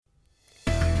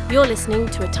You're listening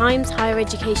to a Times Higher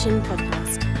Education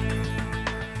podcast.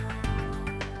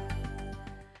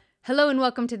 Hello and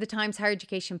welcome to the Times Higher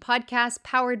Education podcast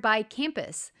powered by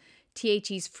Campus,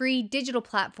 THE's free digital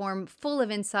platform full of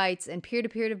insights and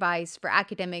peer-to-peer advice for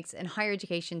academics and higher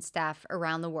education staff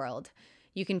around the world.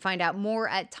 You can find out more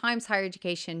at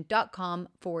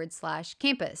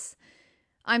timeshighereducation.com/campus.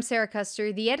 I'm Sarah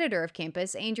Custer, the editor of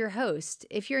Campus and your host.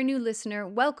 If you're a new listener,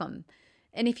 welcome.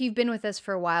 And if you've been with us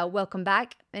for a while, welcome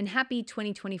back and happy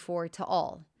 2024 to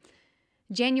all.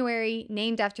 January,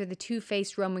 named after the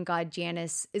two-faced Roman god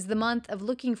Janus, is the month of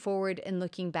looking forward and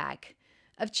looking back,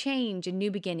 of change and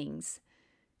new beginnings.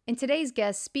 And today's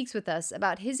guest speaks with us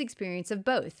about his experience of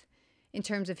both, in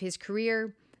terms of his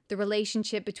career, the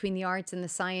relationship between the arts and the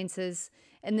sciences,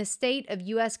 and the state of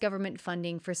U.S. government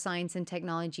funding for science and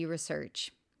technology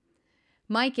research.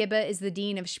 Mike Ibba is the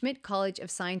Dean of Schmidt College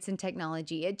of Science and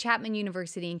Technology at Chapman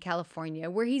University in California,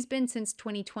 where he's been since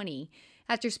 2020,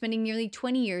 after spending nearly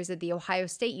 20 years at The Ohio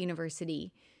State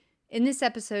University. In this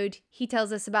episode, he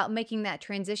tells us about making that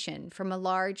transition from a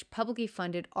large, publicly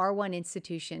funded R1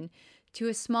 institution to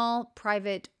a small,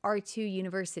 private R2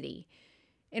 university,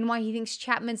 and why he thinks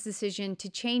Chapman's decision to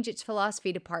change its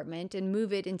philosophy department and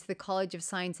move it into the College of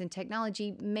Science and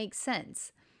Technology makes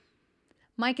sense.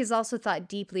 Mike has also thought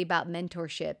deeply about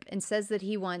mentorship and says that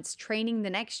he wants training the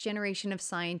next generation of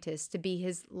scientists to be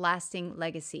his lasting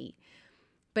legacy.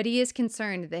 But he is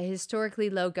concerned that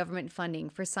historically low government funding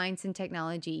for science and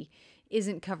technology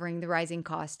isn't covering the rising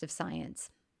cost of science.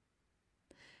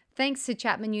 Thanks to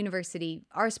Chapman University,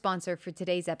 our sponsor for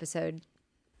today's episode.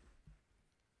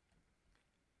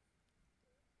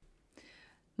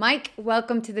 Mike,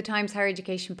 welcome to the Times Higher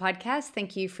Education podcast.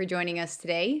 Thank you for joining us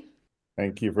today.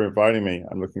 Thank you for inviting me.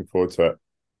 I'm looking forward to it.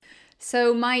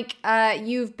 So, Mike,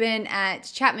 you've been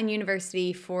at Chapman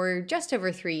University for just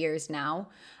over 3 years now.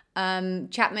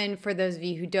 Chapman, for those of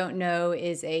you who don't know,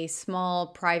 is a small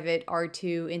private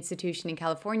R2 institution in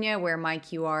California where,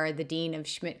 Mike, you are the Dean of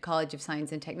Schmidt College of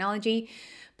Science and Technology.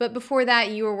 But before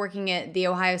that, you were working at The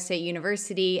Ohio State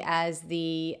University as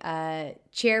the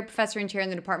professor and chair in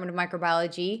the Department of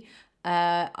Microbiology.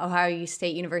 Ohio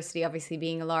State University, obviously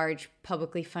being a large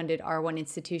publicly funded R1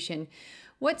 institution.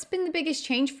 What's been the biggest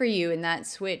change for you in that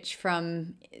switch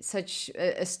from such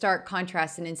a stark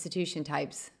contrast in institution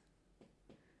types?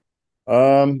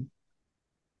 Well,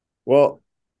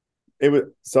 it was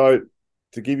so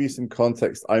to give you some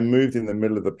context, I moved in the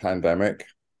middle of the pandemic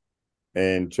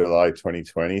in July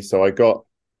 2020. So I got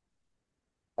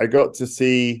to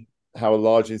see how a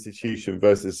large institution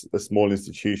versus a small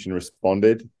institution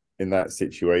responded in that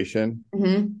situation.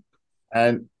 Mm-hmm.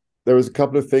 And there was a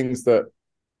couple of things that,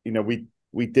 we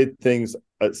did things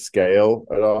at scale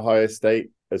at Ohio State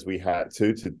as we had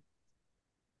to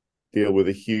deal with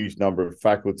a huge number of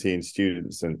faculty and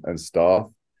students and staff.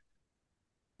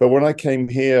 But when I came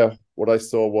here, what I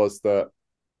saw was that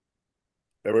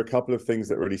there were a couple of things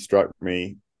that really struck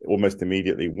me almost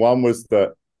immediately. One was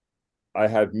that I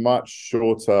had much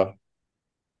shorter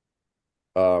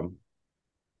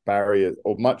barriers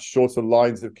or much shorter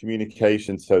lines of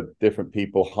communication to different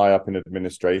people high up in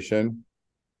administration.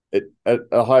 At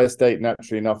Ohio State,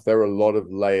 naturally enough, there are a lot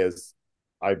of layers.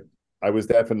 I was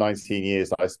there for 19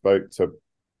 years. I spoke to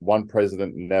one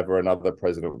president, never another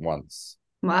president once.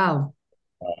 Wow.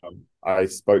 I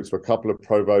spoke to a couple of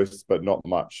provosts, but not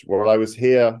much. While I was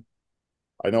here,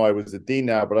 I know I was a dean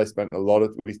now, but we spent a lot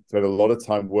of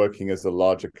time working as a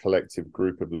larger collective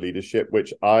group of leadership,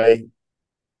 which I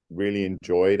really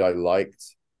enjoyed, I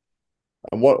liked.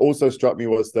 And what also struck me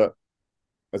was that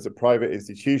as a private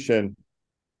institution,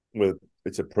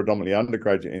 it's a predominantly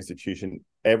undergraduate institution,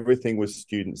 everything was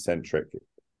student-centric.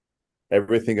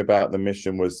 Everything about the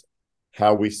mission was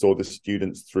how we saw the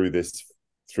students through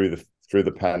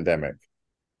the pandemic,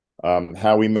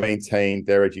 how we maintained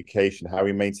their education, how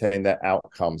we maintained their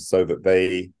outcomes so that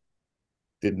they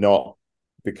did not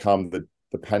become the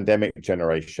pandemic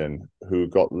generation who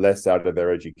got less out of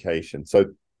their education. So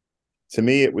to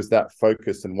me, it was that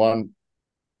focus. And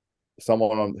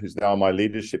someone who's now on my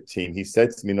leadership team, he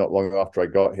said to me not long after I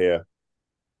got here,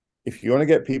 if you want to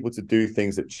get people to do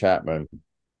things at Chapman,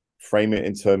 frame it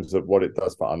in terms of what it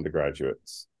does for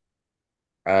undergraduates.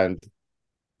 And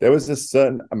there was a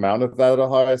certain amount of that at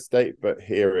Ohio State, but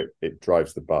here it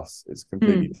drives the bus. It's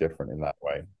completely different in that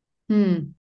way.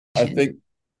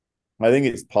 I think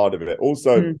it's part of it.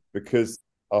 Also, because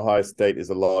Ohio State is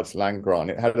a large land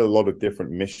grant, it had a lot of different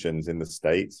missions in the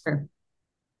States. Sure.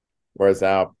 Whereas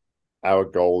our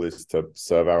goal is to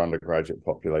serve our undergraduate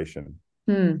population.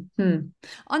 On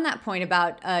that point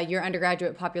about your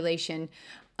undergraduate population,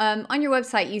 On your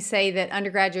website, you say that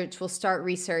undergraduates will start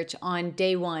research on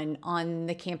day one on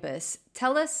the campus.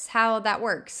 Tell us how that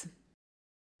works.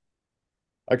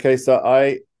 Okay, so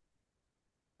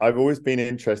I've always been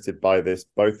interested by this,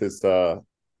 both as a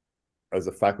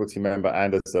faculty member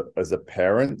and as a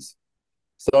parent.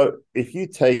 So if you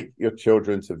take your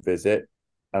children to visit,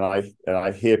 and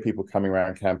I hear people coming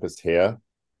around campus here,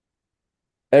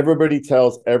 everybody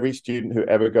tells every student who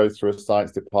ever goes through a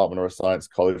science department or a science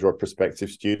college or a prospective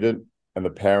student and the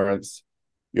parents,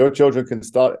 your children can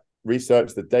start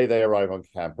research the day they arrive on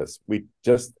campus.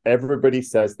 Everybody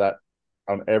says that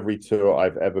on every tour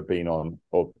I've ever been on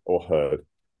or heard.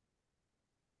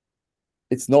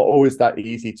 It's not always that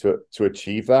easy to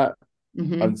achieve that.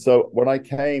 Mm-hmm. And so when I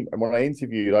came and when I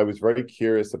interviewed, I was very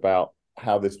curious about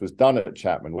how this was done at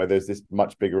Chapman, where there's this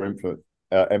much bigger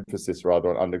emphasis rather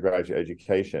on undergraduate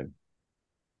education.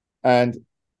 And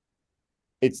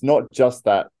it's not just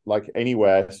that, like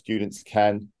anywhere, students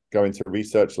can go into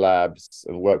research labs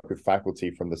and work with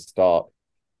faculty from the start.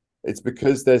 It's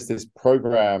because there's this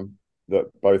program that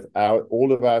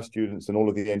all of our students and all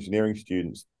of the engineering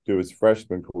students do as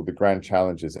freshmen called the Grand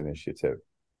Challenges Initiative.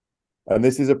 And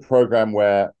this is a program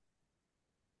where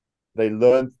they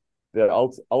learn that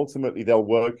ultimately they'll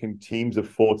work in teams of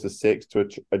 4 to 6 to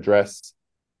address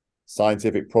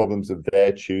scientific problems of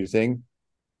their choosing.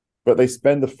 But they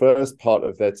spend the first part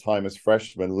of their time as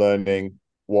freshmen learning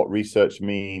what research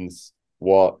means,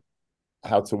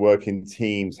 how to work in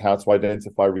teams, how to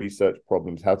identify research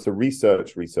problems, how to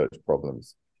research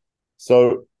problems.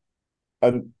 So,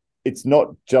 and it's not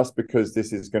just because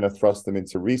this is going to thrust them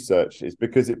into research, it's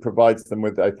because it provides them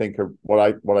with, I think, what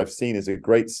I've seen is a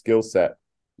great skill set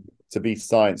to be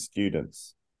science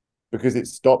students, because it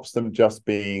stops them just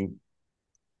being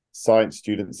science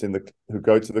students who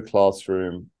go to the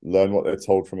classroom, learn what they're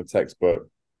told from a textbook.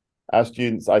 Our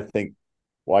students, I think,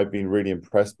 what I've been really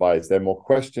impressed by is they're more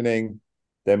questioning,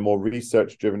 they're more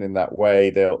research driven in that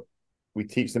way. We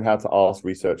teach them how to ask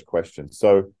research questions.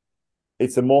 So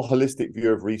it's a more holistic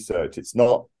view of research. It's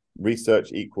not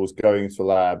research equals going into a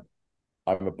lab.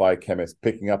 I'm a biochemist,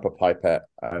 picking up a pipette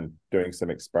and doing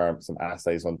some experiments, some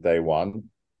assays on day one.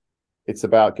 It's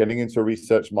about getting into a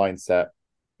research mindset,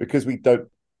 because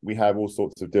we have all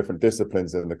sorts of different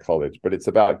disciplines in the college, but it's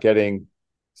about getting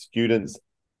students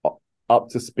up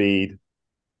to speed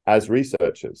as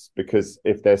researchers, because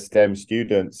if they're STEM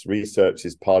students, research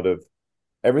is part of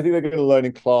everything they're going to learn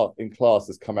in class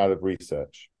has come out of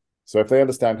research. So if they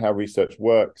understand how research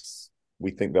works,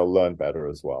 we think they'll learn better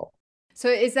as well. So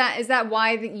is that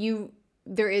why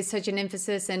there is such an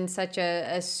emphasis and such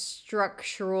a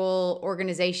structural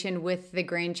organization with the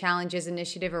Grand Challenges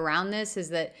Initiative around this? Is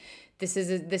that this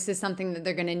is something that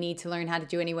they're going to need to learn how to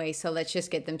do anyway? So let's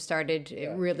just get them started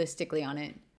realistically on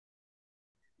it.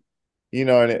 You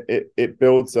know, and it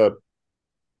builds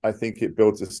I think it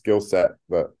builds a skill set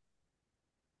that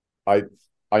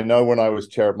I know when I was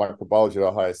chair of microbiology at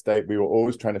Ohio State, we were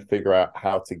always trying to figure out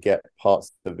how to get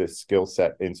parts of this skill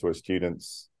set into a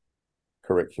student's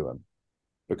curriculum,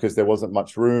 because there wasn't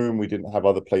much room. We didn't have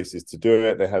other places to do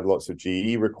it. They had lots of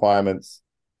GE requirements.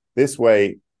 This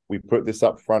way, we put this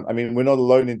up front. I mean, we're not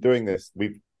alone in doing this.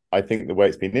 I think the way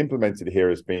it's been implemented here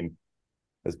has been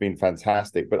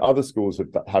fantastic, but other schools have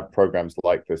had programs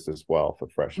like this as well for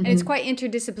freshmen. And it's quite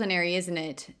interdisciplinary, isn't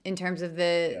it, in terms of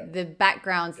the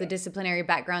backgrounds, the disciplinary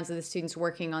backgrounds of the students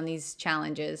working on these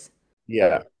challenges?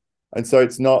 Yeah. And so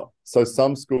so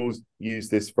some schools use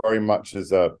this very much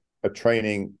as a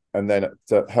training, and then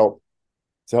to help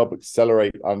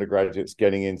accelerate undergraduates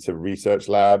getting into research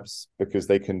labs, because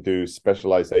they can do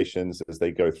specializations as they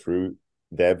go through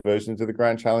their versions of the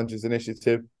Grand Challenges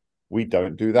Initiative. We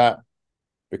don't do that,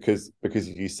 because as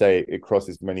you say, it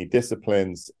crosses many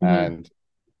disciplines, and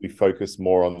we focus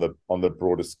more on the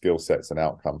broader skill sets and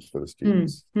outcomes for the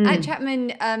students. At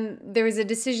Chapman, there was a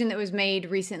decision that was made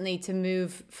recently to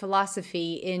move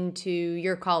philosophy into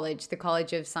your college, the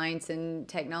College of Science and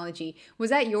Technology.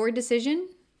 Was that your decision?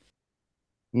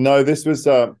 No, this was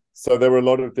so there were a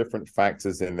lot of different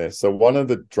factors in this. So one of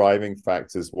the driving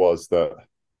factors was that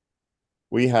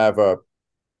we have a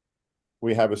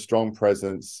strong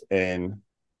presence in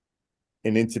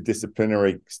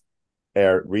interdisciplinary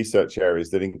research areas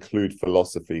that include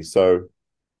philosophy. So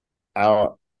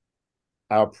our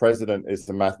president is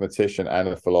a mathematician and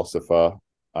a philosopher.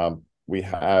 We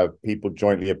have people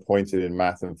jointly appointed in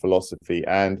math and philosophy,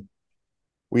 and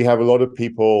we have a lot of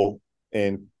people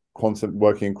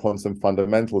working in quantum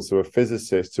fundamentals who are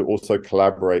physicists who also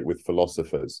collaborate with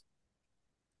philosophers.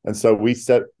 And so we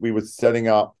were setting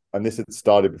up, and this had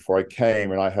started before I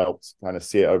came, and I helped kind of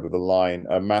see it over the line,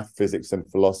 math, physics, and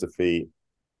philosophy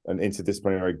an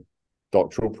interdisciplinary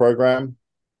doctoral program.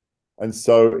 And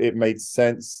so it made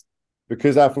sense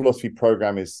because our philosophy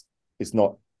program is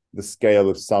not the scale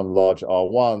of some large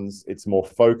R1s. It's more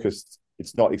focused.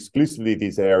 It's not exclusively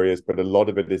these areas, but a lot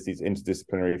of it is these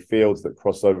interdisciplinary fields that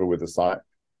cross over with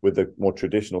the more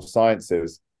traditional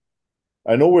sciences.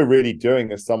 And all we're really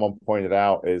doing, as someone pointed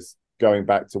out, is going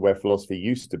back to where philosophy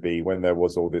used to be when there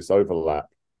was all this overlap.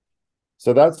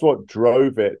 So that's what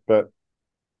drove it. But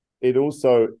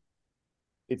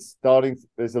it's starting,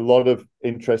 there's a lot of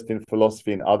interest in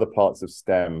philosophy in other parts of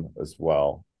STEM as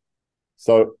well.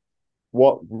 So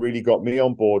what really got me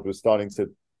on board was starting to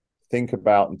think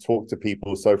about and talk to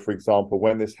people. So for example,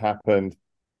 when this happened,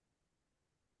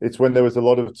 it's when there was a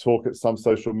lot of talk at some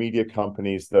social media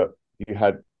companies that you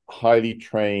had highly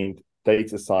trained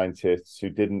data scientists who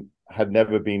had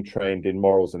never been trained in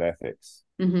morals and ethics.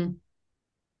 Mm-hmm.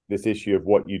 This issue of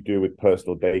what you do with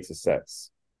personal data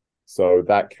sets. So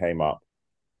that came up.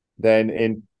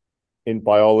 Then in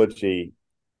biology,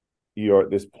 you're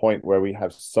at this point where we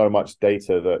have so much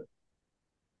data that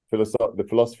the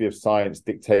philosophy of science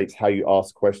dictates how you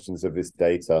ask questions of this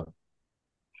data,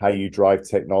 how you drive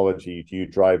technology. Do you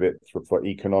drive it for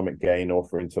economic gain or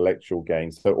for intellectual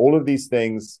gain? So all of these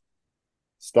things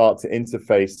start to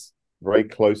interface very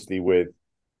closely with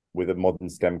a modern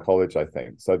STEM college, I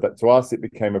think. So that to us, it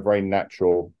became a very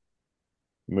natural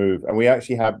move. And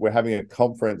we're having a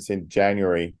conference in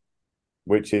January,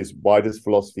 which is does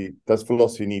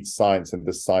philosophy need science, and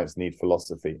does science need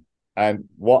philosophy? And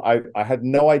I had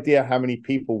no idea how many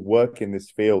people work in this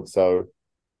field. So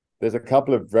there's a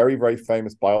couple of very, very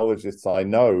famous biologists I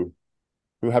know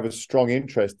who have a strong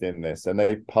interest in this, and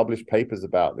they publish papers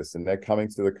about this, and they're coming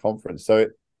to the conference. So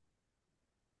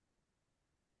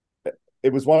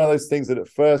it was one of those things that at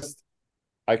first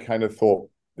I kind of thought,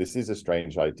 this is a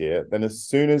strange idea. Then as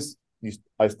soon as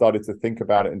I started to think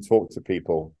about it and talk to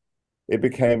people, it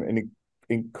became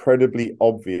incredibly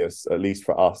obvious, at least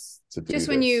for us, to do just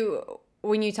this.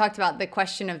 When you talked about the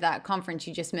question of that conference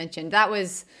you just mentioned, that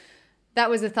was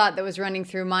a thought that was running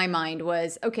through my mind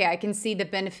was, okay, I can see the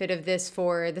benefit of this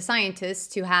for the scientists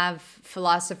to have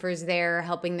philosophers there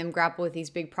helping them grapple with these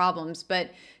big problems.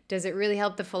 But does it really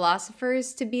help the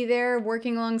philosophers to be there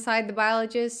working alongside the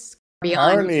biologists?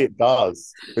 Apparently it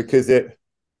does, because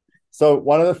so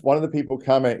one of the people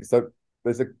coming, so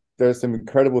there's some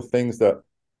incredible things that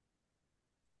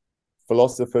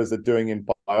philosophers are doing in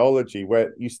biology,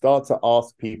 where you start to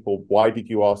ask people, why did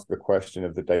you ask the question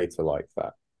of the data like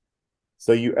that?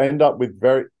 So you end up with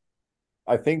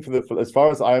I think as far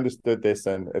as I understood this,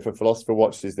 and if a philosopher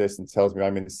watches this and tells me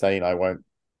I'm insane, I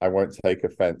won't take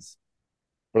offense.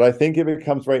 But I think it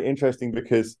becomes very interesting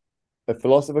because a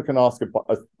philosopher can ask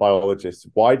a biologist,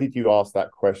 why did you ask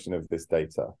that question of this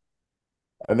data?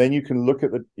 And then you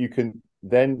can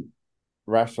then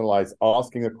rationalize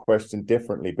asking a question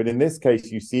differently. But in this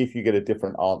case, you see if you get a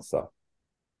different answer.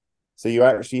 So you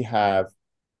actually have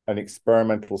an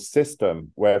experimental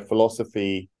system where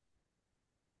philosophy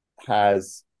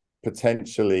has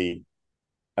potentially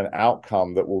an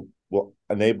outcome that will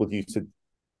enable you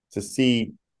to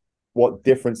see what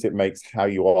difference it makes how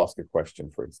you ask a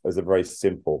question, for instance, as a very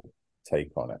simple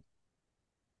take on it.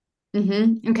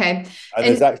 Mm-hmm. Okay.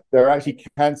 And there are actually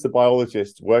cancer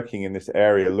biologists working in this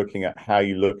area, looking at how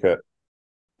you look at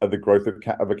the growth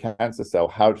of a cancer cell.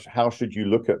 How should you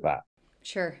look at that?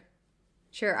 Sure.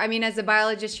 I mean, as a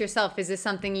biologist yourself, is this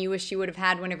something you wish you would have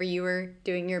had whenever you were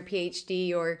doing your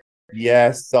PhD or?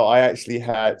 Yes. So I actually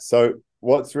had. So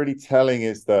what's really telling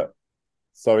is that,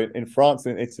 so in France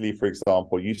and Italy, for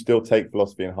example, you still take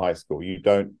philosophy in high school. You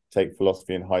don't take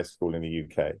philosophy in high school in the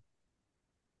UK.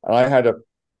 And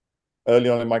early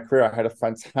on in my career, I had a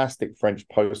fantastic French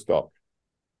postdoc.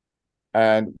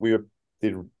 And we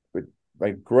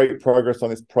made great progress on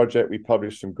this project. We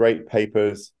published some great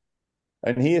papers.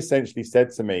 And he essentially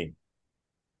said to me,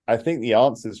 I think the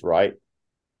answer's right,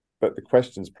 but the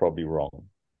question's probably wrong.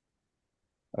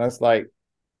 And I was like,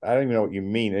 I don't even know what you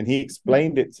mean. And he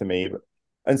explained it to me.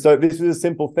 And so this was a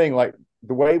simple thing, like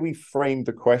the way we framed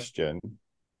the question,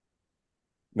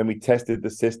 then we tested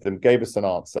the system, gave us an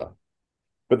answer.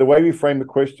 But the way we framed the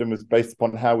question was based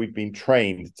upon how we've been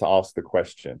trained to ask the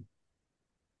question,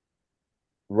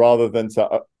 rather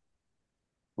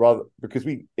because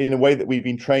in a way that we've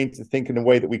been trained to think in a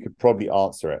way that we could probably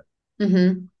answer it.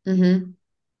 Mm-hmm. Mm-hmm.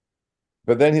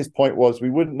 But then his point was we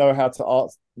wouldn't know how to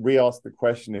re-ask the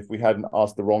question if we hadn't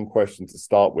asked the wrong question to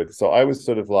start with. So I was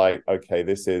sort of like, okay,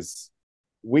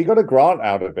 we got a grant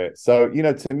out of it. So,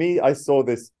 to me, I saw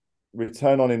this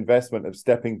return on investment of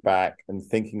stepping back and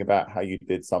thinking about how you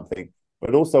did something,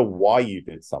 but also why you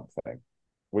did something,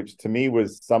 which to me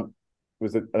was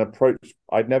an approach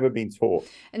I'd never been taught.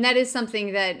 And that is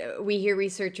something that we hear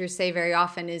researchers say very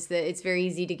often, is that it's very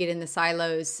easy to get in the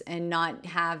silos and not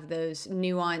have those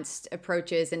nuanced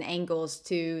approaches and angles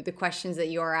to the questions that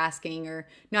you are asking, or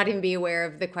not even be aware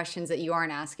of the questions that you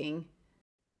aren't asking.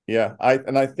 Yeah,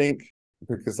 I think,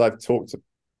 because I've talked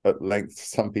at length to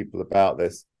some people about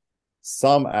this,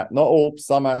 some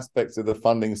aspects of the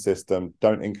funding system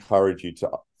don't encourage you to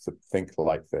think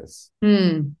like this.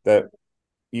 That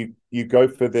you go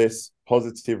for this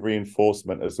positive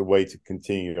reinforcement as a way to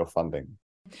continue your funding.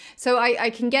 So I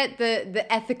can get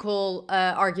the ethical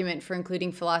argument for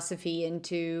including philosophy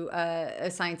into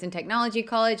a science and technology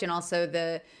college, and also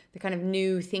the kind of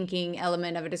new thinking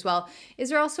element of it as well. Is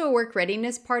there also a work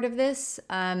readiness part of this,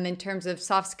 in terms of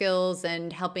soft skills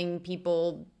and helping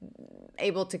people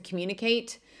able to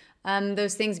communicate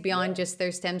those things beyond just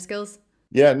their STEM skills?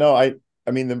 Yeah, no, I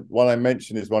mean, the one I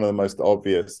mentioned is one of the most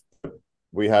obvious.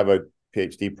 We have a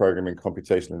PhD program in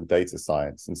computational and data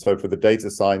science. And so for the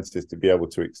data scientist to be able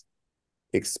to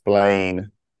explain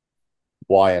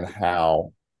why and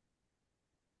how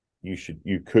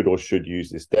you could or should use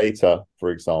this data,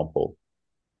 for example,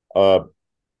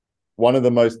 one of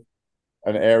the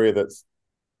an area that's,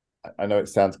 I know it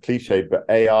sounds cliche, but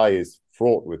AI is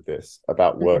fraught with this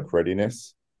about work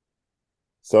readiness.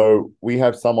 So we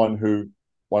have one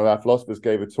of our philosophers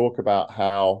gave a talk about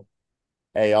how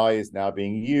AI is now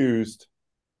being used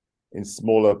in some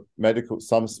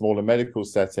smaller medical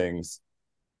settings.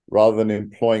 Rather than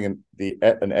employing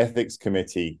an ethics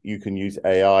committee, you can use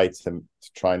AI to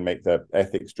try and make the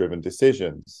ethics-driven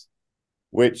decisions.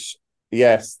 Which,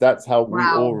 yes, that's how we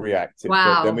all reacted.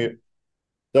 Wow. But then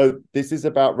so this is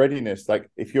about readiness.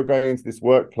 Like, if you're going into this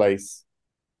workplace,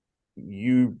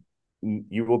 you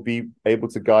will be able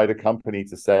to guide a company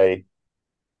to say,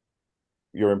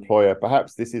 your employer,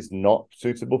 perhaps this is not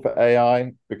suitable for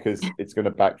AI because it's going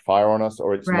to backfire on us,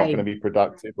 or it's not going to be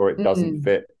productive, or it doesn't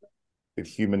fit with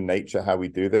human nature how we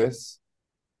do this.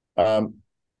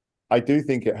 I do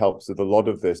think it helps with a lot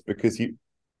of this, because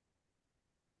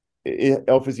it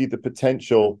offers you the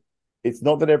potential. It's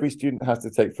not that every student has to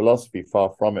take philosophy,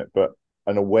 far from it, but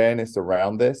an awareness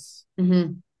around this.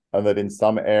 And that in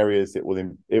some areas it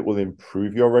will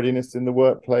improve your readiness in the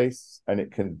workplace, and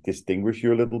it can distinguish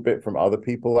you a little bit from other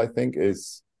people. I think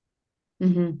is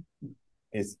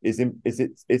it's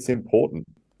important.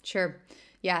 Sure,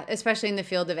 yeah, especially in the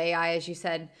field of AI, as you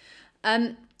said.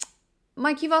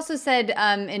 Mike, you've also said in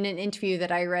an interview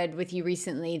that I read with you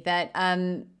recently that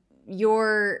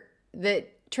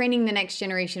that training the next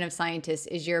generation of scientists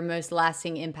is your most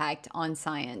lasting impact on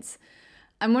science.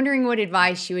 I'm wondering what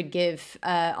advice you would give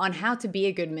on how to be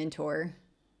a good mentor.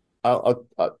 I'll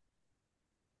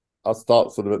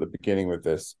start sort of at the beginning with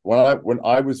this. When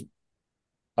I was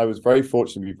very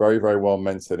fortunate to be very, very well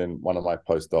mentored in one of my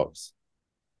postdocs.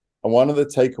 And one of the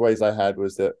takeaways I had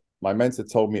was that my mentor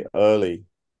told me early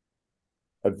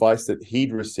advice that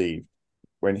he'd received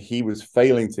when he was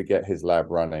failing to get his lab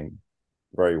running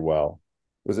very well,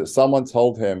 was that someone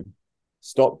told him,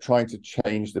 stop trying to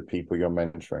change the people you're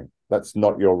mentoring. That's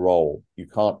not your role. You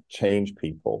can't change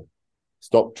people.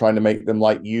 Stop trying to make them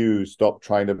like you. Stop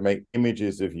trying to make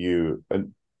images of you.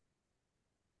 And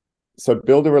so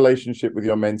build a relationship with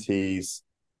your mentees,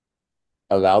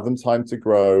 allow them time to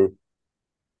grow,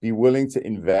 be willing to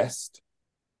invest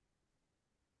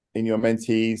in your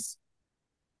mentees.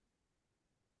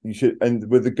 You should, and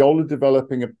with the goal of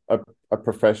developing a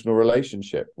professional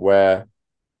relationship where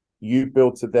you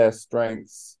build to their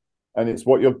strengths, and it's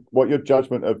what your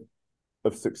judgment of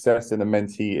success in a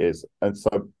mentee is. And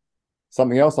so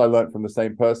something else I learned from the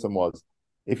same person was,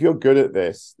 if you're good at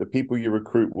this, the people you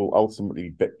recruit will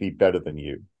ultimately be better than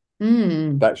you.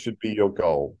 That should be your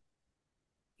goal.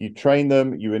 You train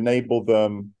them, you enable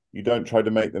them, you don't try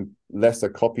to make them lesser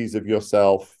copies of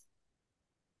yourself.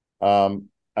 And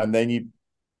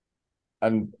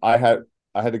I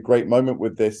had a great moment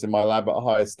with this in my lab at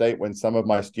Ohio State, when some of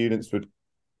my students would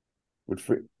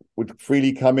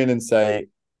freely come in and say,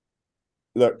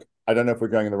 look, I don't know if we're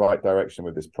going in the right direction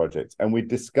with this project. And we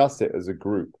discuss it as a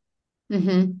group.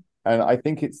 And I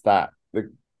think it's that. The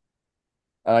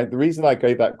reason I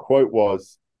gave that quote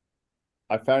was,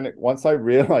 I found it, once I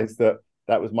realized that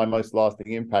was my most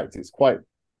lasting impact, it's quite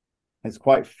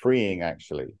freeing,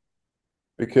 actually.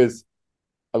 Because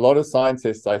a lot of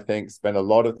scientists, I think, spend a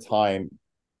lot of time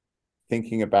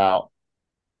thinking about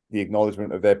the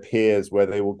acknowledgement of their peers, where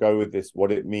they will go with this,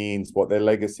 what it means, what their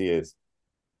legacy is.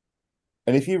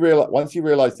 And if you once you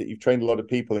realize that you've trained a lot of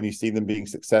people and you see them being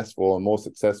successful and more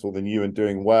successful than you and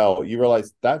doing well, you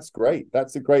realize that's great.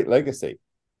 That's a great legacy.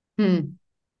 And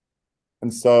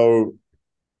so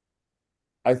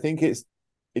I think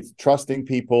it's trusting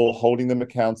people, holding them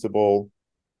accountable.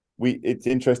 It's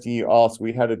interesting you ask.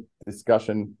 We had a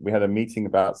discussion, we had a meeting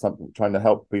about something, trying to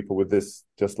help people with this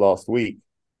just last week.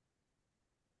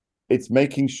 It's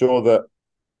making sure that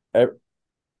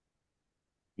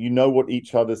you know what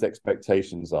each other's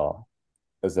expectations are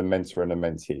as a mentor and a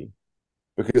mentee.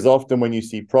 Because often when you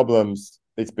see problems,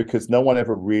 it's because no one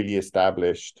ever really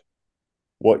established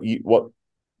what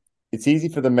it's easy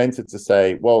for the mentor to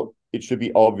say, well, it should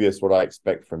be obvious what I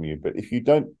expect from you. But if you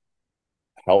don't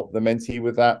help the mentee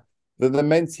with that, then the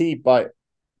mentee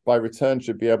by return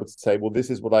should be able to say, well, this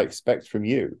is what I expect from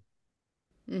you.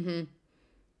 Mm-hmm.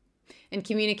 And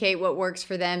communicate what works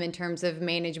for them in terms of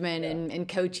management and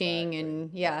coaching.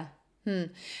 Exactly.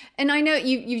 And And I know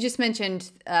you just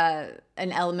mentioned an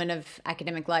element of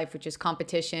academic life, which is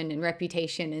competition and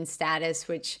reputation and status,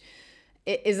 which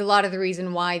is a lot of the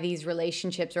reason why these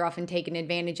relationships are often taken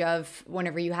advantage of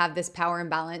whenever you have this power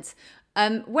imbalance.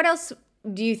 What else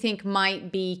do you think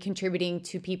might be contributing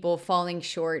to people falling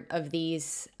short of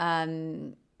these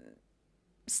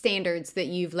standards that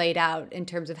you've laid out in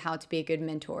terms of how to be a good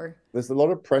mentor? There's a lot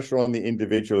of pressure on the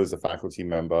individual as a faculty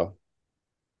member,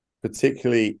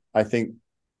 particularly, I think,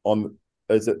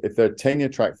 if they're a tenure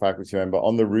track faculty member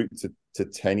on the route to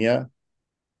tenure,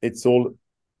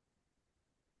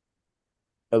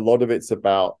 a lot of it's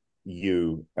about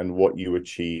you and what you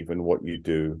achieve and what you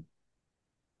do.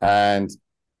 And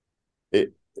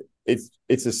it's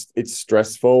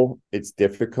stressful, it's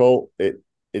difficult,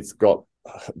 it's got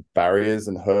barriers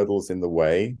and hurdles in the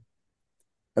way.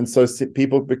 And so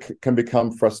people can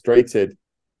become frustrated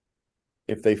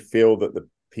if they feel that the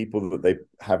people that they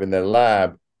have in their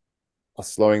lab are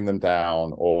slowing them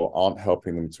down or aren't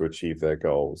helping them to achieve their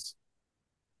goals.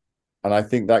 And I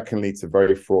think that can lead to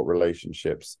very fraught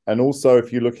relationships. And also,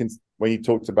 if you look when you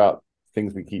talked about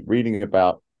things we keep reading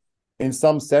about, in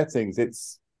some settings,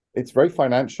 it's very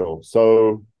financial.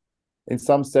 So in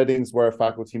some settings where a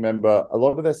faculty member, a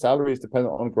lot of their salary is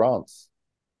dependent on grants.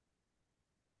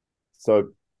 So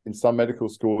in some medical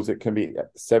schools, it can be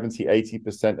 70,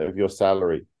 80% of your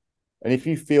salary. And if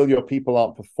you feel your people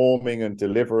aren't performing and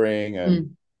delivering,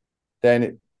 and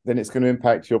then it's going to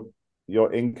impact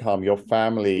your income, your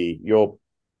family, your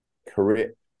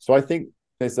career. So I think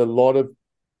there's a lot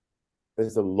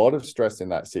of stress in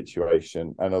that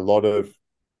situation, and a lot of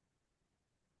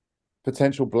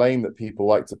potential blame that people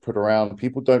like to put around.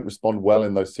 People don't respond well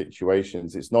in those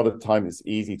situations. It's not a time that's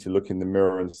easy to look in the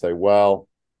mirror and say, well,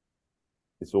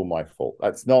 it's all my fault.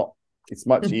 It's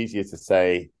much easier to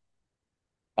say,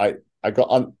 you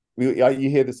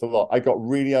hear this a lot. I got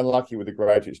really unlucky with the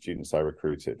graduate students I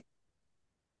recruited.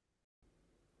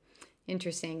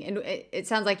 Interesting. And it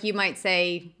sounds like you might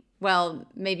say, well,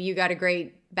 maybe you got a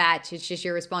great batch. It's just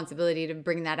your responsibility to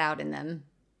bring that out in them.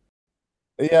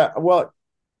 Yeah, well,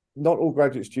 not all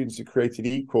graduate students are created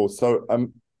equal. So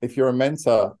if you're a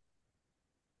mentor,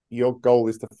 your goal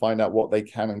is to find out what they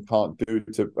can and can't do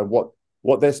and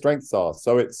what their strengths are.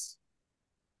 So it's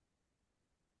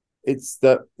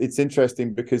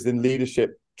interesting because in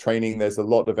leadership training, there's a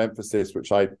lot of emphasis,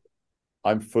 which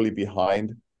I'm fully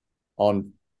behind,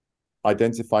 on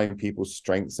identifying people's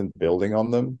strengths and building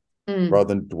on them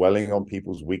rather than dwelling on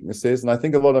people's weaknesses. And I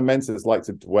think a lot of mentors like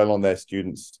to dwell on their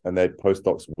students and their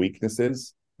postdocs'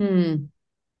 weaknesses. And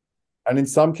in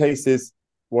some cases,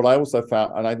 what I also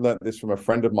found, and I learned this from a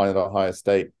friend of mine at Ohio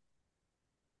State,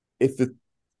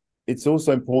 it's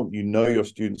also important you know your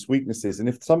students' weaknesses. And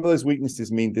if some of those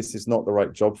weaknesses mean this is not the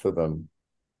right job for them,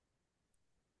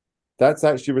 that's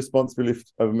actually responsibility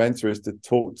of a mentor, is to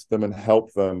talk to them and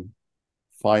help them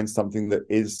find something that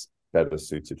is better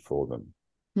suited for them.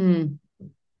 And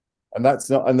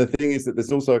the thing is that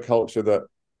there's also a culture that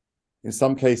in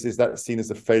some cases that's seen as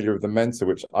a failure of the mentor,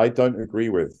 which I don't agree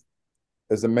with.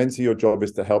 As a mentor, your job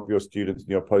is to help your students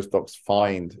and your postdocs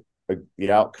find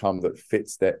the outcome that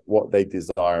fits what they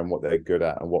desire and what they're good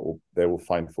at and they will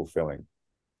find fulfilling.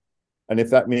 And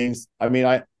if that means,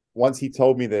 once he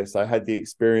told me this, I had the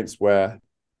experience where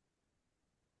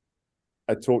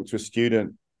I talked to a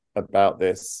student about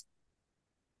this,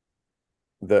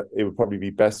 that it would probably be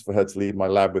best for her to leave my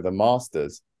lab with a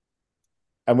master's.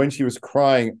 And when she was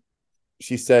crying,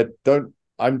 she said,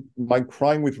 I'm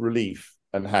crying with relief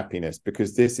and happiness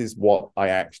because this is what I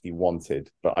actually wanted,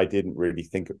 but I didn't really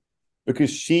think of, because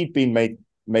she'd been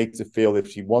made to feel if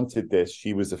she wanted this,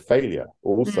 she was a failure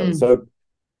also. So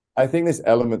I think there's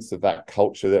elements of that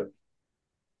culture that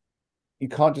you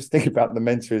can't just think about the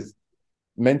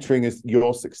mentoring as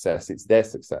your success, it's their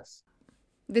success.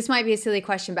 This might be a silly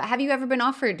question, but have you ever been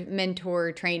offered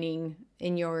mentor training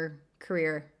in your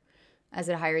career as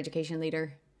a higher education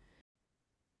leader?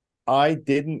 I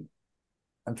didn't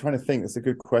I'm trying to think. It's a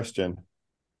good question.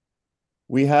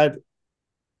 We had,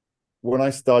 when I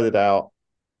started out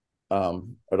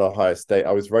at Ohio State,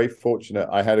 I was very fortunate.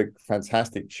 I had a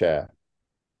fantastic chair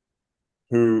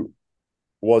who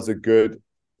was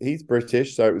he's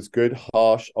British, so it was good,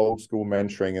 harsh, old school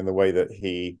mentoring in the way that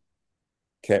he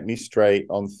kept me straight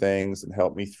on things and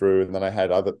helped me through. And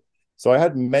then so I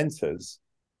had mentors,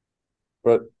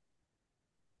 but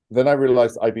then I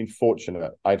realized I'd been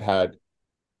fortunate.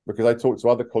 Because I talked to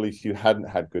other colleagues who hadn't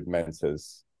had good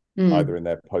mentors, either in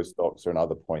their postdocs or in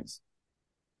other points.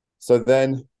 So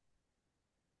then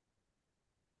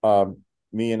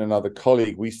me and another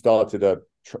colleague, we started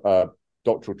a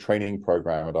doctoral training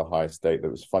program at Ohio State that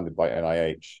was funded by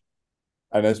NIH.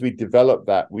 And as we developed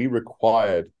that, we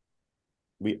required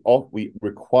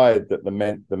that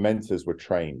the mentors were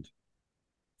trained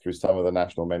through some of the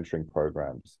national mentoring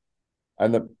programs.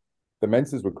 And the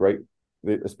mentors were great,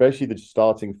 especially the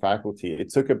starting faculty.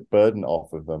 It took a burden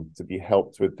off of them to be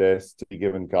helped with this, to be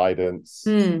given guidance,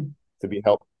 to be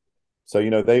helped. So,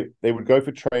 they would go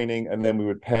for training, and then we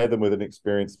would pair them with an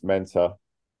experienced mentor,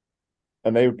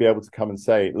 and they would be able to come and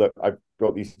say, look, I've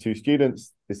got these two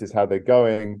students, this is how they're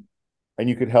going, and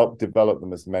you could help develop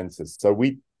them as mentors. So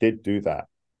we did do that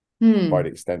quite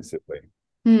extensively.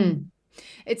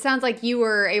 It sounds like you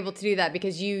were able to do that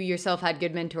because you yourself had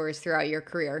good mentors throughout your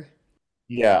career.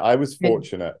 Yeah, I was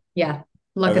fortunate. Yeah.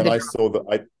 And then I saw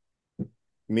that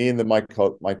me and my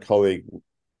colleague,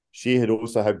 she had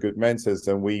also had good mentors,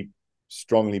 and we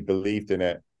strongly believed in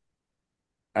it.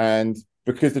 And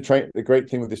because the great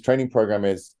thing with this training program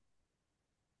is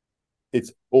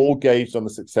it's all gauged on the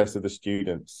success of the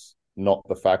students, not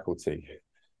the faculty.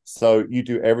 So you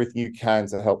do everything you can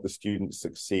to help the students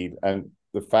succeed. And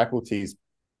the faculty's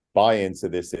buy-in to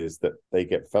this is that they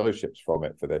get fellowships from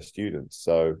it for their students.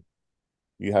 So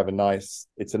you have it's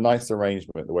a nice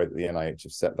arrangement, the way that the NIH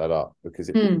have set that up,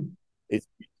 because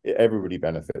everybody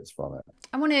benefits from it.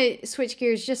 I want to switch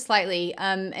gears just slightly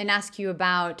and ask you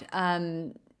about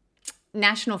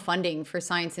national funding for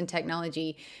science and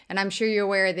technology. And I'm sure you're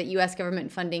aware that U.S.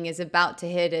 government funding is about to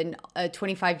hit a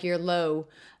 25-year low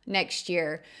next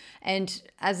year. And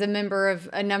as a member of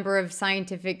a number of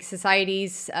scientific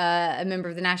societies, a member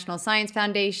of the National Science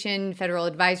Foundation, Federal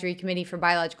Advisory Committee for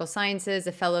Biological Sciences,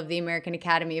 a fellow of the American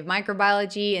Academy of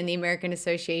Microbiology, and the American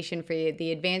Association for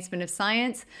the Advancement of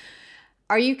Science,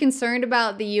 are you concerned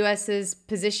about the U.S.'s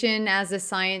position as a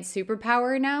science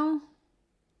superpower now?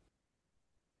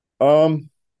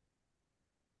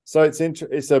 So it's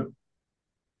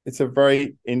a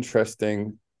very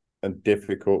interesting and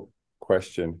difficult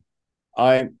question.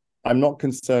 I'm not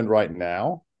concerned right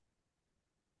now.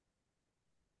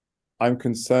 I'm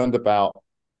concerned about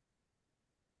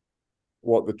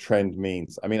what the trend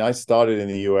means. I mean, I started in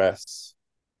the US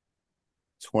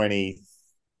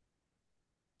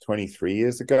 23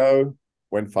 years ago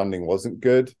when funding wasn't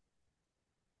good,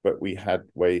 but we had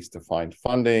ways to find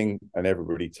funding, and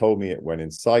everybody told me it went in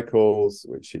cycles,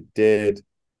 which it did.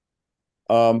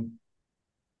 So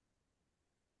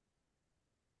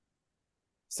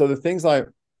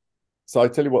I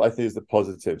tell you what I think is the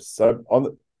positives. So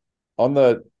on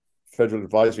the Federal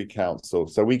Advisory Council,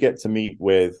 so we get to meet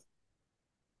with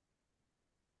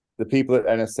the people at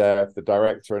NSF, the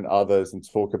director, and others, and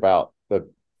talk about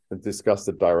and discuss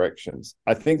the directions.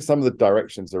 I think some of the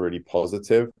directions are really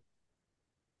positive.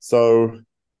 So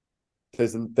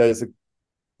the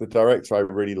director I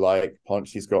really like,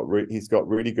 Ponch. He's got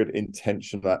really good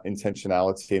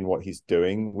intentionality in what he's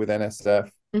doing with NSF.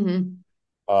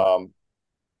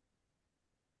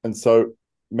 And so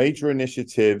major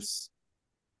initiatives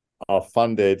are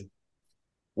funded.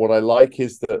 What I like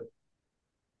is that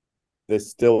there's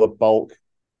still a bulk.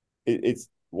 It's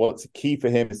what's key for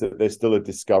him is that there's still a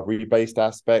discovery-based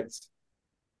aspect.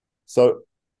 So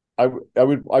I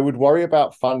would worry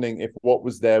about funding if what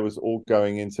was there was all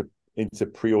going into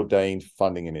preordained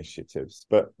funding initiatives.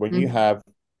 But when you have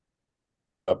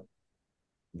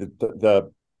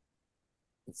the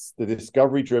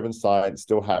discovery-driven science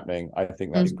still happening, I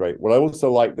think that's great. What I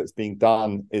also like that's being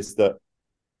done is that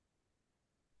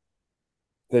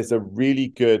there's a really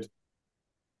good,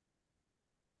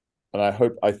 and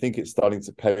I think it's starting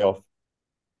to pay off,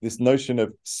 this notion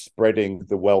of spreading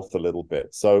the wealth a little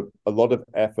bit. So a lot of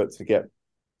effort to get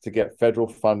federal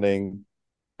funding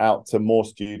out to more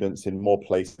students in more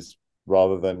places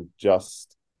rather than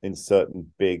just in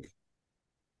certain big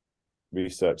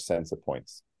research center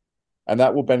points. And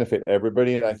that will benefit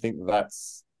everybody. And I think I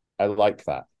like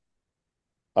that.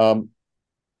 I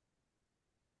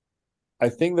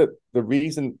think that the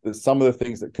reason that some of the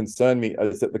things that concern me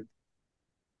is that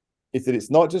it's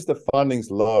not just the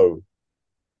funding's low,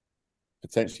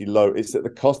 potentially low. It's that the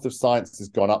cost of science has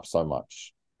gone up so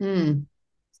much. Mm.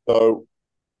 So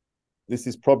this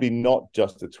is probably not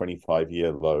just a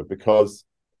 25-year low, because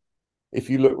if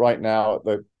you look right now at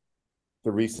the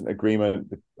recent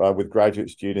agreement with graduate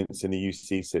students in the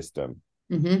UC system,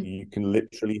 you can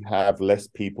literally have less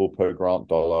people per grant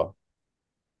dollar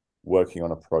working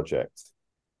on a project.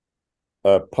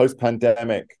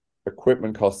 Post-pandemic,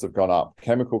 equipment costs have gone up,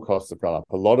 chemical costs have gone up,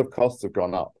 a lot of costs have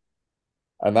gone up,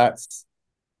 and that's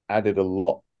added a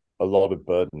lot of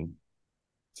burden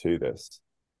to this.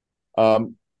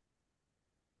 And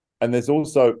there's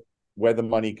also where the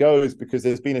money goes, because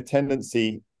there's been a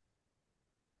tendency,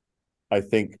 I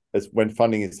think, as when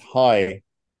funding is high,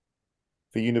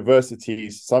 for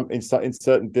universities, in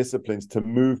certain disciplines, to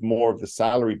move more of the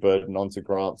salary burden onto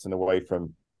grants and away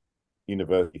from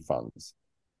university funds.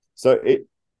 So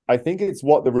I think it's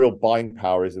what the real buying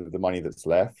power is of the money that's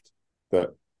left. And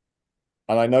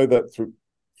I know that through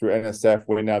NSF,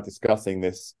 we're now discussing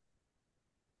this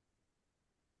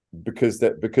because,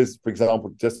 for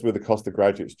example, just with the cost of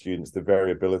graduate students, the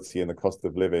variability and the cost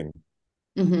of living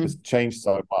has changed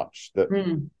so much that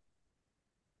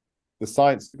the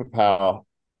science superpower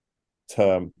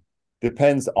term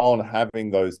depends on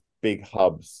having those big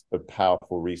hubs of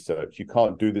powerful research. You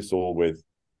can't do this all with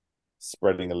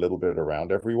spreading a little bit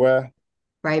around everywhere.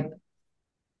 Right.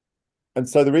 And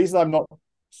so the reason I'm not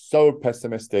so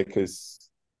pessimistic as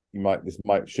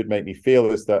should make me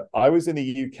feel is that I was in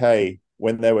the UK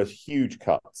when there was huge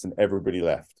cuts and everybody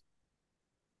left.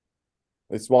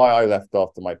 It's why I left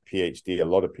after my PhD. A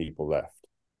lot of people left.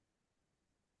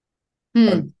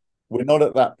 And we're not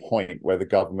at that point where the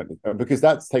government, because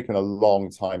that's taken a long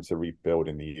time to rebuild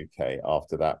in the UK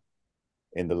after that,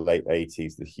 in the late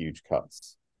 80s, the huge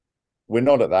cuts. We're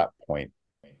not at that point.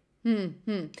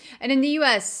 And in the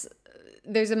US,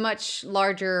 there's a much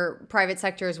larger private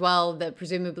sector as well that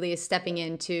presumably is stepping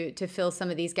in to fill some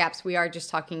of these gaps. We are just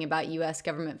talking about US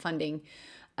government funding.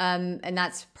 And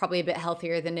that's probably a bit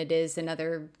healthier than it is in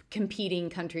other competing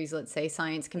countries, let's say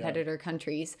science competitor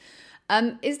countries.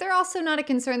 Is there also not a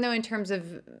concern, though, in terms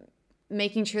of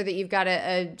making sure that you've got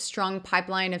a strong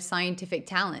pipeline of scientific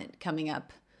talent coming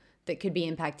up that could be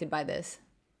impacted by this?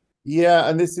 Yeah,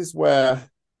 and this is where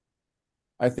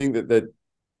I think that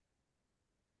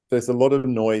there's a lot of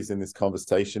noise in this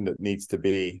conversation that needs to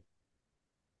be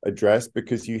addressed,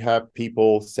 because you have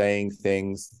people saying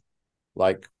things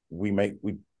like, we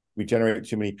generate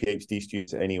too many PhD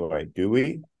students anyway. Do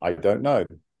we? I don't know.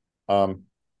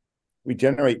 We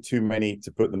generate too many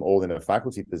to put them all in a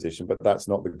faculty position, but that's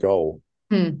not the goal.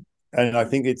 And I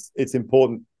think it's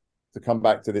important to come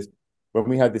back to this. When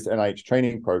we had this NIH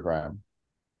training program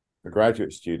for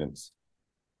graduate students,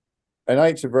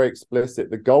 NIH are very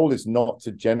explicit. The goal is not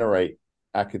to generate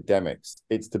academics.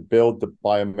 It's to build the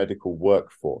biomedical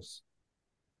workforce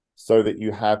so that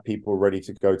you have people ready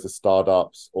to go to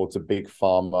startups or to big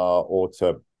pharma or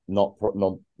to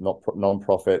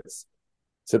non-profits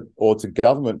or to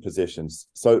government positions.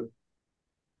 So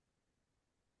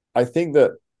I think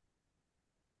that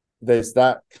there's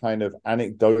that kind of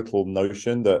anecdotal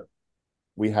notion that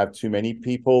we have too many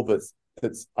people. That's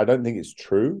I don't think it's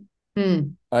true.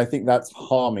 I think that's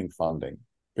harming funding,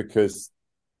 because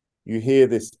you hear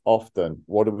this often.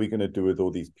 What are we going to do with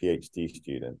all these PhD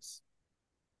students?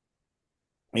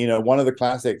 You know, one of the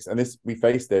classics, and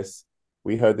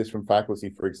we heard this from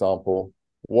faculty, for example.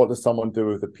 What does someone do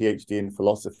with a PhD in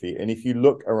philosophy? And if you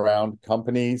look around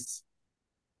companies,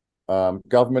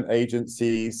 government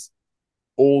agencies,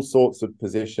 all sorts of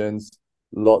positions,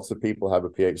 lots of people have a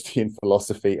PhD in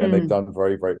philosophy, and they've done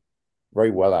very, very,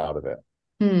 very well out of it.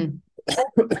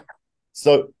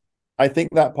 So I think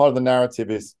that part of the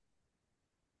narrative is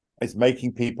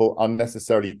making people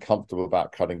unnecessarily comfortable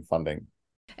about cutting funding.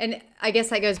 And I guess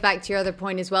that goes back to your other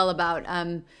point as well about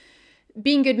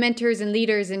being good mentors and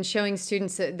leaders and showing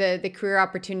students the career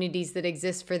opportunities that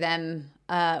exist for them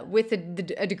with a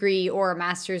degree or a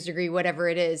master's degree, whatever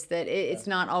it is, that it's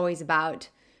not always about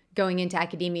going into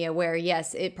academia, where,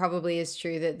 yes, it probably is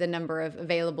true that the number of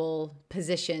available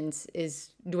positions is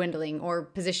dwindling, or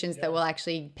positions that will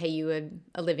actually pay you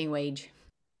a living wage.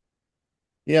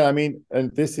 Yeah, I mean,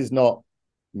 and this is not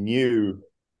new.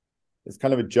 It's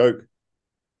kind of a joke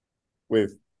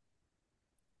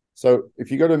so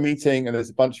if you go to a meeting and there's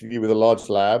a bunch of you with a large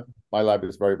lab, my lab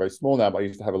is very, very small now, but I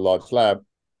used to have a large lab.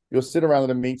 You'll sit around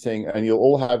in a meeting and you'll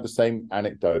all have the same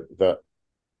anecdote that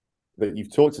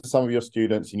you've talked to some of your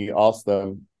students and you ask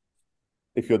them,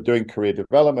 if you're doing career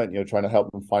development, you're trying to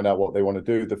help them find out what they want to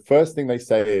do. The first thing they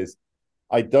say is,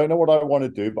 I don't know what I want to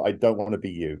do, but I don't want to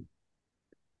be you.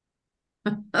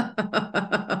 And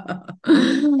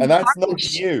that's not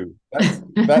new.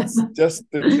 That's just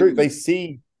the truth. They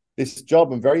see this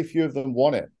job and very few of them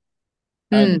want it.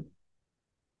 And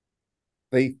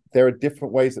there are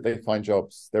different ways that they find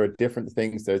jobs. There are different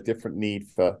things. There's different need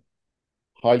for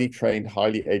highly trained,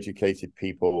 highly educated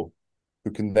people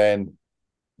who can then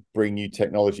bring new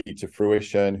technology to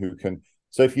fruition,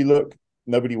 so if you look,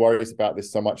 nobody worries about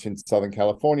this so much in Southern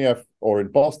California or in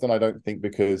Boston, I don't think,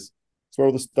 because it's where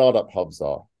all the startup hubs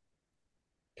are.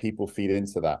 People feed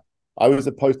into that. I was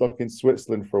a postdoc in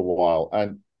Switzerland for a while,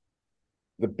 and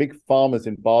the big farmers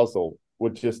in Basel were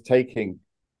just taking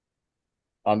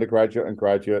undergraduate and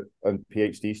graduate and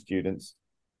PhD students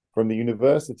from the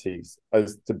universities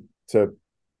as to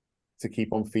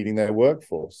keep on feeding their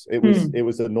workforce. It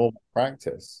was a normal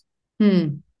practice.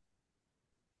 And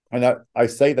I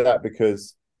say that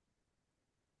because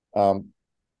I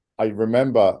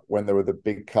remember when there were the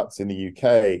big cuts in the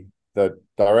UK, the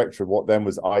director of what then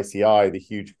was ICI, the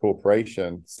huge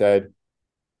corporation, said,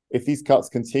 if these cuts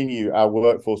continue, our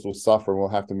workforce will suffer and we'll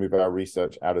have to move our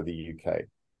research out of the UK.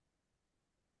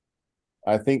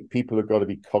 I think people have got to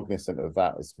be cognizant of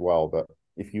that as well, that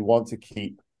if you want to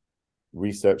keep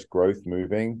research growth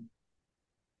moving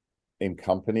in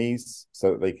companies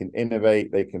so that they can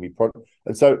innovate, they can be product.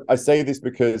 And so I say this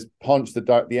because Ponch, the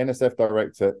NSF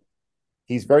director,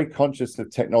 he's very conscious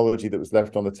of technology that was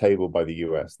left on the table by the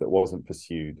US that wasn't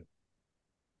pursued.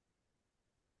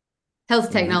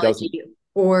 Health technology,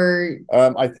 or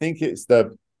I think it's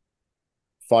the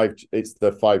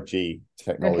 5G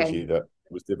technology that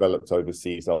was developed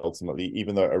overseas ultimately,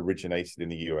 even though it originated in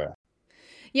the US.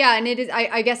 Yeah, and it is.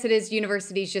 I guess it is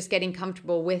universities just getting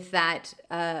comfortable with that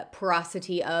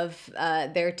porosity of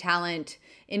their talent,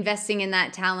 investing in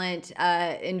that talent,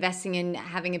 investing in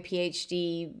having a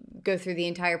PhD, go through the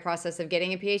entire process of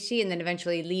getting a PhD, and then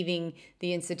eventually leaving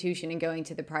the institution and going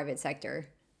to the private sector.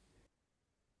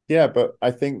 Yeah, but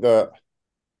I think that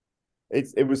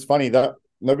it was funny that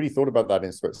nobody thought about that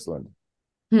in Switzerland.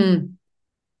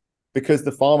 Because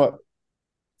the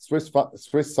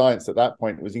Swiss science at that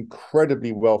point was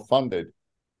incredibly well funded,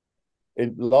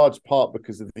 in large part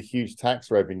because of the huge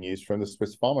tax revenues from the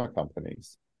Swiss pharma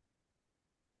companies.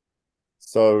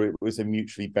 So it was a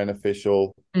mutually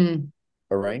beneficial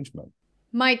arrangement.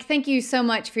 Mike, thank you so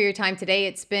much for your time today.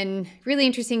 It's been really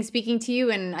interesting speaking to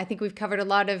you, and I think we've covered a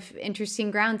lot of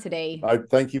interesting ground today. I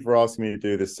thank you for asking me to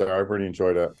do this, Sarah. I've really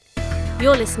enjoyed it.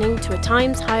 You're listening to a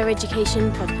Times Higher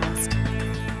Education podcast.